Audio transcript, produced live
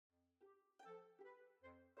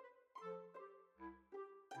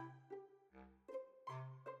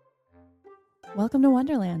Welcome to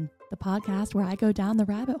Wonderland, the podcast where I go down the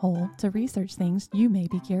rabbit hole to research things you may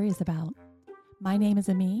be curious about. My name is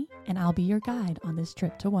Ami, and I'll be your guide on this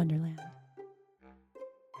trip to Wonderland.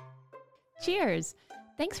 Cheers!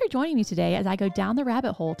 Thanks for joining me today as I go down the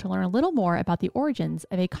rabbit hole to learn a little more about the origins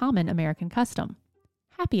of a common American custom,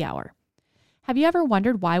 happy hour. Have you ever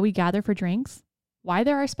wondered why we gather for drinks, why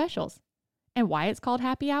there are specials, and why it's called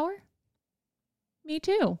happy hour? Me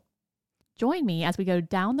too. Join me as we go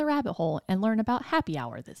down the rabbit hole and learn about happy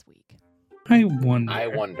hour this week. I wonder. I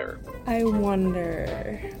wonder. I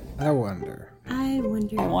wonder. I wonder. I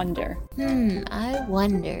wonder. I wonder. I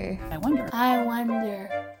wonder. I wonder. I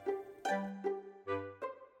wonder.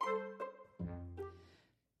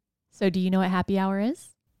 So do you know what happy hour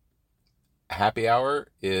is? Happy hour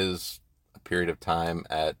is a period of time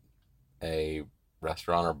at a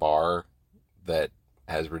restaurant or bar that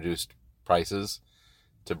has reduced prices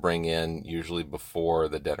to bring in usually before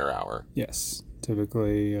the dinner hour. Yes,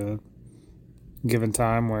 typically a given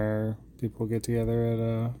time where people get together at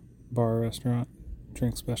a bar or restaurant,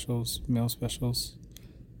 drink specials, meal specials,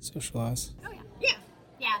 socialize. Oh yeah.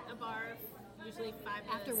 Yeah, a bar, usually 5 minutes.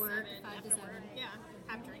 After work, 5 to 7. Yeah,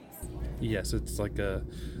 have drinks. Yes, it's a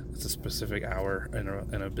specific hour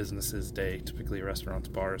in a business's day, typically restaurants,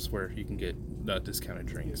 bars, where you can get discounted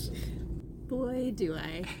drinks. Boy, do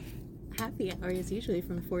I. Happy hour is usually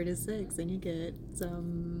from 4 to 6, and you get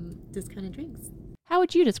some discounted drinks. How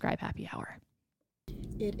would you describe happy hour?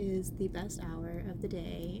 It is the best hour of the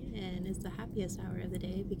day, and it's the happiest hour of the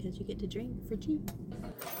day because you get to drink for cheap.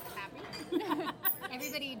 Happy?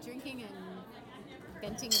 Everybody drinking and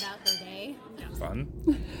venting about their day. Fun.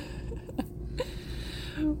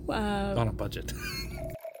 Wow. On a budget.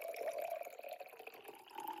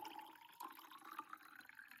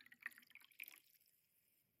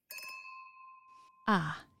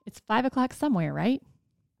 It's 5 o'clock somewhere, right?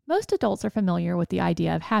 Most adults are familiar with the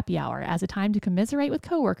idea of happy hour as a time to commiserate with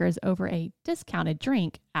coworkers over a discounted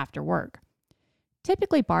drink after work.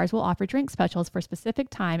 Typically, bars will offer drink specials for specific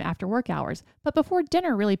time after work hours, but before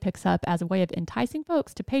dinner really picks up as a way of enticing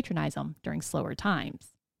folks to patronize them during slower times.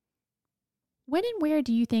 When and where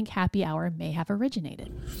do you think happy hour may have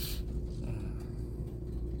originated?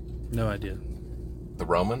 No idea. The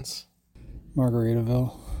Romans?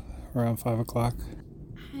 Margaritaville, around 5 o'clock.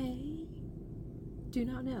 I do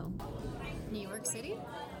not know. New York City?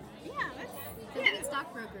 Yeah, The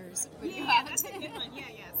stockbrokers. yeah, that's a good one.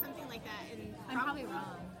 Yeah, something like that. And I'm probably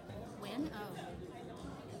wrong. When? Oh.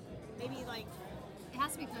 maybe like It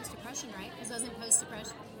has to be post-depression, right? Because wasn't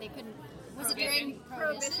post-depression, they couldn't... Was it Prohibition. during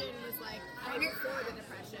Prohibition? Was like right before the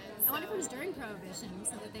Depression. I wonder if it was during Prohibition,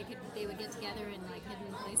 so that they would get together in like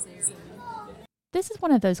hidden places. And... This is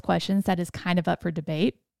one of those questions that is kind of up for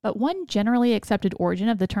debate, but one generally accepted origin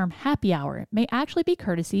of the term happy hour may actually be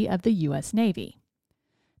courtesy of the U.S. Navy.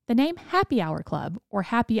 The name Happy Hour Club or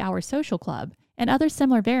Happy Hour Social Club and other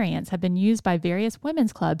similar variants have been used by various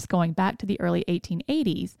women's clubs going back to the early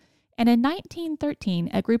 1880s, and in 1913,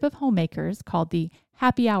 a group of homemakers called the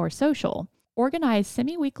Happy Hour Social organized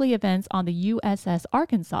semi-weekly events on the USS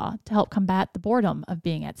Arkansas to help combat the boredom of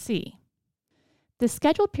being at sea. This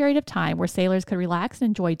scheduled period of time where sailors could relax and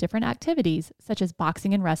enjoy different activities, such as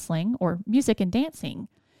boxing and wrestling or music and dancing,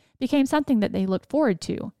 became something that they looked forward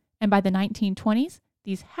to, and by the 1920s,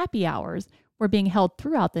 these happy hours were being held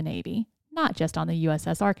throughout the Navy, not just on the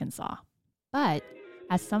USS Arkansas. But,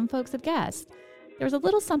 as some folks have guessed, there was a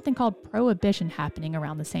little something called Prohibition happening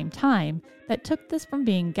around the same time that took this from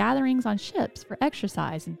being gatherings on ships for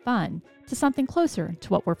exercise and fun to something closer to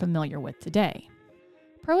what we're familiar with today.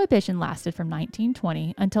 Prohibition lasted from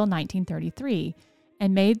 1920 until 1933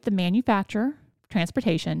 and made the manufacture,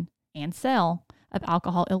 transportation, and sale of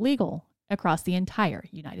alcohol illegal across the entire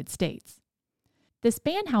United States. This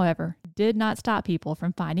ban, however, did not stop people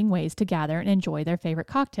from finding ways to gather and enjoy their favorite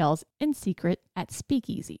cocktails in secret at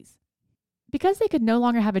speakeasies. Because they could no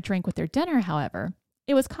longer have a drink with their dinner, however,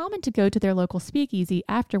 it was common to go to their local speakeasy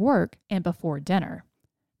after work and before dinner,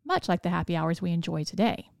 much like the happy hours we enjoy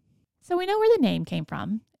today. So we know where the name came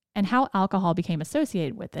from and how alcohol became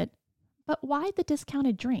associated with it, but why the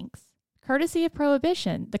discounted drinks? Courtesy of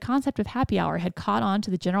Prohibition, the concept of happy hour had caught on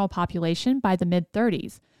to the general population by the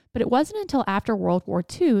mid-30s, but it wasn't until after World War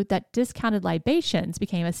II that discounted libations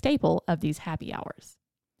became a staple of these happy hours.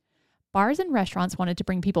 Bars and restaurants wanted to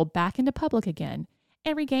bring people back into public again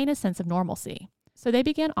and regain a sense of normalcy, so they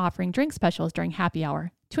began offering drink specials during happy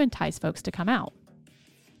hour to entice folks to come out.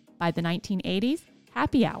 By the 1980s,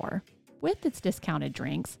 happy hour, with its discounted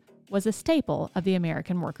drinks, was a staple of the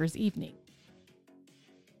American workers' evening.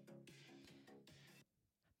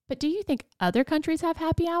 But do you think other countries have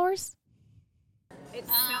happy hours? it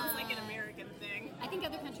sounds like an American thing.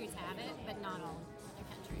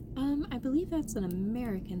 I believe that's an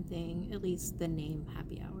American thing, at least the name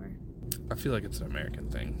happy hour. I feel like it's an American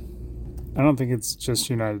thing. I don't think it's just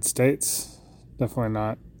United States. Definitely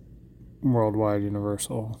not worldwide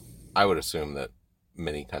universal. I would assume that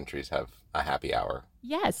many countries have a happy hour.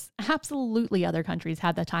 Yes, absolutely other countries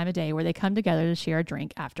have that time of day where they come together to share a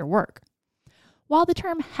drink after work. While the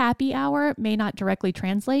term happy hour may not directly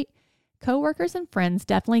translate, coworkers and friends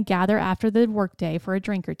definitely gather after the workday for a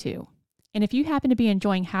drink or two. And if you happen to be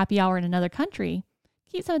enjoying happy hour in another country,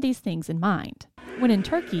 keep some of these things in mind. When in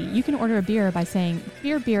Turkey, you can order a beer by saying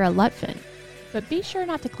 "Bir bira lütfen," but be sure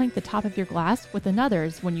not to clink the top of your glass with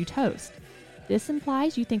another's when you toast. This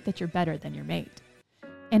implies you think that you're better than your mate.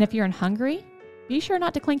 And if you're in Hungary, be sure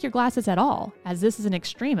not to clink your glasses at all, as this is an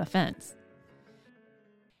extreme offense.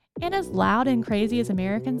 And as loud and crazy as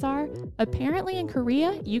Americans are, apparently in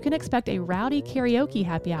Korea, you can expect a rowdy karaoke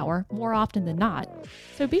happy hour more often than not,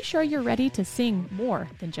 so be sure you're ready to sing more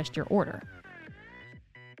than just your order.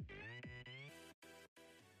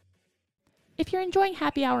 If you're enjoying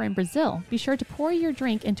happy hour in Brazil, be sure to pour your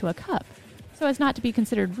drink into a cup, so as not to be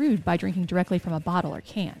considered rude by drinking directly from a bottle or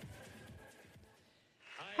can.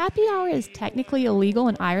 Happy hour is technically illegal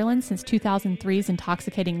in Ireland since 2003's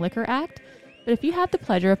Intoxicating Liquor Act, but if you have the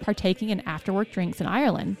pleasure of partaking in after-work drinks in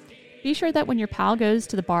Ireland, be sure that when your pal goes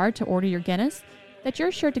to the bar to order your Guinness, that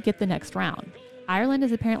you're sure to get the next round. Ireland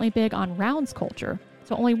is apparently big on rounds culture,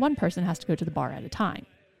 so only one person has to go to the bar at a time.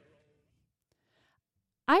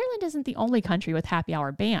 Ireland isn't the only country with happy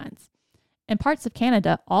hour bans. In parts of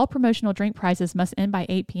Canada, all promotional drink prices must end by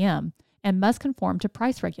 8 p.m. and must conform to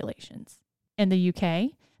price regulations. In the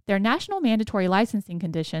UK, their national mandatory licensing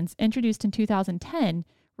conditions, introduced in 2010,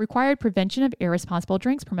 required prevention of irresponsible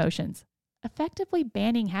drinks promotions, effectively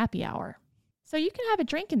banning happy hour. So you can have a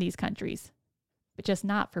drink in these countries, but just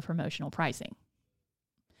not for promotional pricing.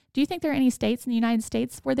 Do you think there are any states in the United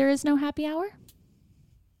States where there is no happy hour?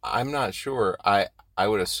 I'm not sure. I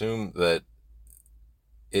would assume that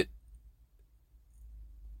it...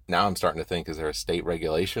 Now I'm starting to think, is there a state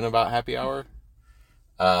regulation about happy hour?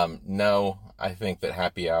 No, I think that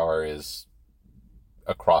happy hour is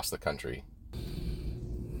across the country.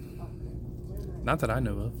 Not that I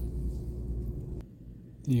know of.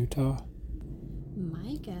 Utah.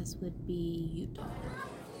 My guess would be Utah.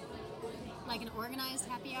 Like an organized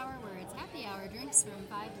happy hour where it's happy hour drinks from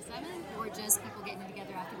 5 to 7, or just people getting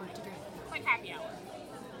together after work to drink? Like happy hour.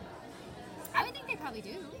 I would think they probably do.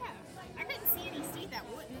 Yeah. I couldn't see any state that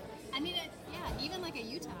wouldn't. I mean, even like a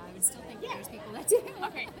Utah, I would still think there's people that do.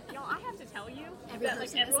 Okay, y'all, I have to tell you Every that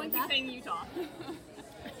person everyone said keeps that? saying Utah.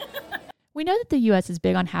 We know that the U.S. is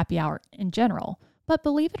big on happy hour in general, but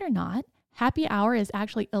believe it or not, happy hour is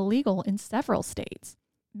actually illegal in several states.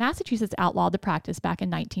 Massachusetts outlawed the practice back in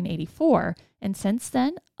 1984, and since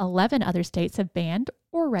then, 11 other states have banned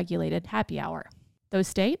or regulated happy hour. Those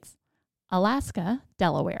states? Alaska,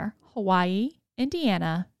 Delaware, Hawaii,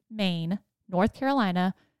 Indiana, Maine, North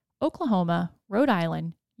Carolina, Oklahoma, Rhode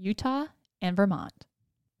Island, Utah, and Vermont.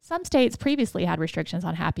 Some states previously had restrictions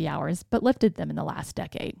on happy hours, but lifted them in the last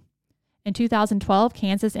decade. In 2012,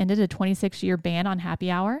 Kansas ended a 26-year ban on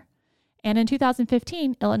happy hour, and in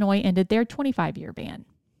 2015, Illinois ended their 25-year ban.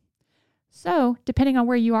 So, depending on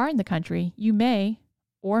where you are in the country, you may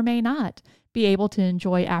or may not be able to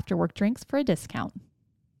enjoy after-work drinks for a discount.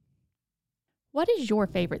 What is your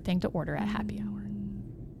favorite thing to order at happy hour?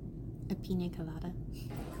 A pina colada.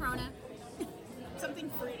 Corona. Something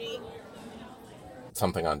fruity.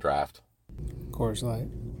 Something on draft. Coors Light.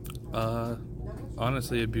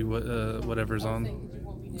 Honestly, it'd be whatever's on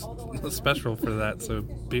special for that. So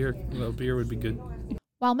beer would be good.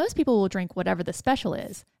 While most people will drink whatever the special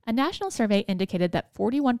is, a national survey indicated that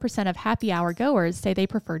 41% of happy hour goers say they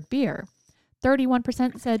preferred beer,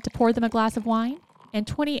 31% said to pour them a glass of wine, and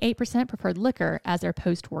 28% preferred liquor as their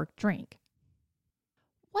post-work drink.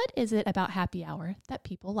 What is it about happy hour that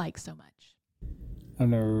people like so much? I've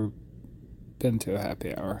never been to a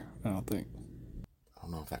happy hour, I don't think. I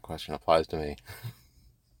don't know if that question applies to me.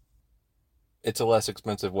 It's a less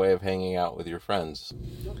expensive way of hanging out with your friends.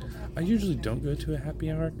 I usually don't go to a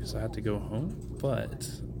happy hour because I have to go home, but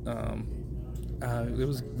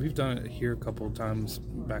we've done it here a couple of times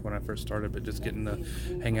back when I first started, but just getting to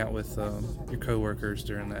hang out with your coworkers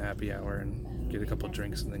during the happy hour and get a couple of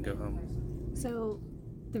drinks and then go home. So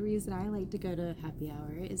the reason I like to go to happy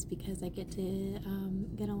hour is because I get to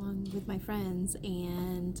get along with my friends,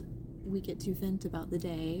 and we get to vent about the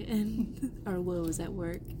day and our woes at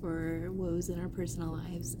work or woes in our personal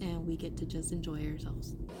lives, and we get to just enjoy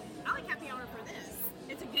ourselves. I like happy hour for this.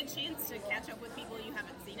 It's a good chance to catch up with people you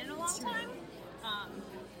haven't seen in a long time.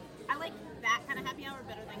 I like that kind of happy hour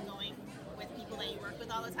better than going with people that you work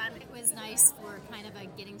with all the time? It was nice for kind of a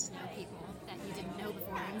getting to know people that you didn't know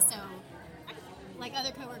before. And so, like other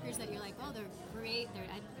coworkers that you're like, well, they're great, they're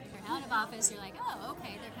out of office, you're like, oh,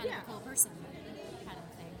 okay, they're kind of a cool person, kind of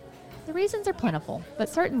thing. The reasons are plentiful, but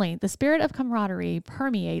certainly the spirit of camaraderie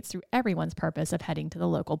permeates through everyone's purpose of heading to the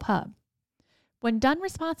local pub. When done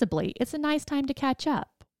responsibly, it's a nice time to catch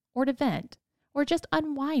up, or to vent, or just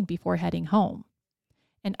unwind before heading home.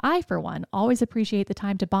 And I, for one, always appreciate the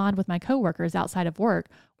time to bond with my coworkers outside of work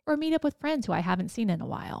or meet up with friends who I haven't seen in a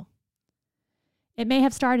while. It may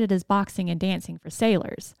have started as boxing and dancing for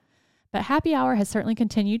sailors, but happy hour has certainly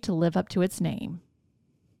continued to live up to its name.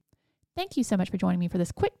 Thank you so much for joining me for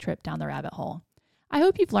this quick trip down the rabbit hole. I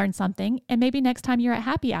hope you've learned something, and maybe next time you're at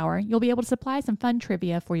happy hour, you'll be able to supply some fun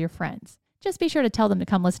trivia for your friends. Just be sure to tell them to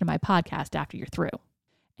come listen to my podcast after you're through.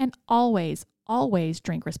 And always, always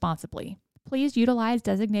drink responsibly. Please utilize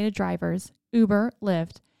designated drivers, Uber,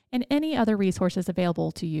 Lyft, and any other resources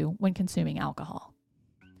available to you when consuming alcohol.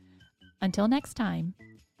 Until next time,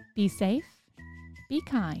 be safe, be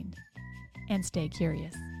kind, and stay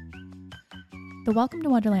curious. The Welcome to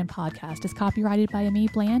Wonderland podcast is copyrighted by Ami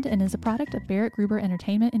Bland and is a product of Barrett Gruber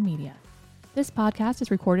Entertainment and Media. This podcast is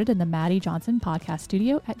recorded in the Maddie Johnson Podcast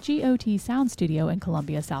Studio at GOT Sound Studio in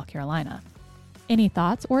Columbia, South Carolina. Any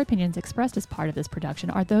thoughts or opinions expressed as part of this production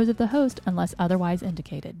are those of the host unless otherwise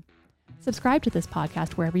indicated. Subscribe to this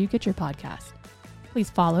podcast wherever you get your podcasts. Please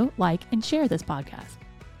follow, like, and share this podcast.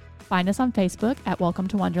 Find us on Facebook at Welcome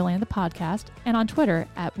to Wonderland the Podcast and on Twitter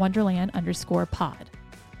at Wonderland_pod.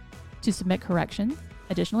 To submit corrections,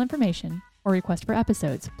 additional information, or request for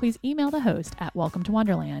episodes, please email the host at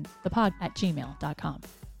welcometowonderlandthepod@gmail.com.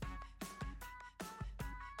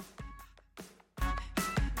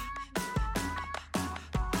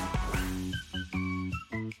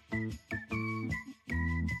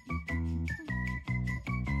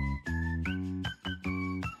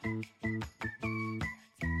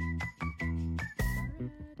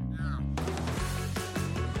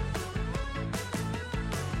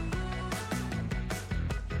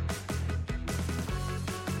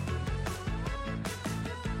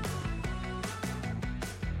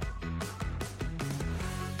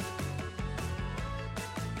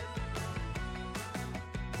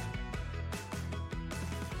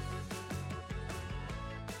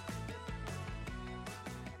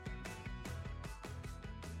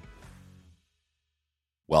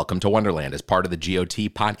 Welcome to Wonderland is part of the GOT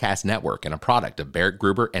Podcast Network and a product of Barrett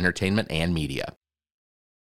Gruber Entertainment and Media.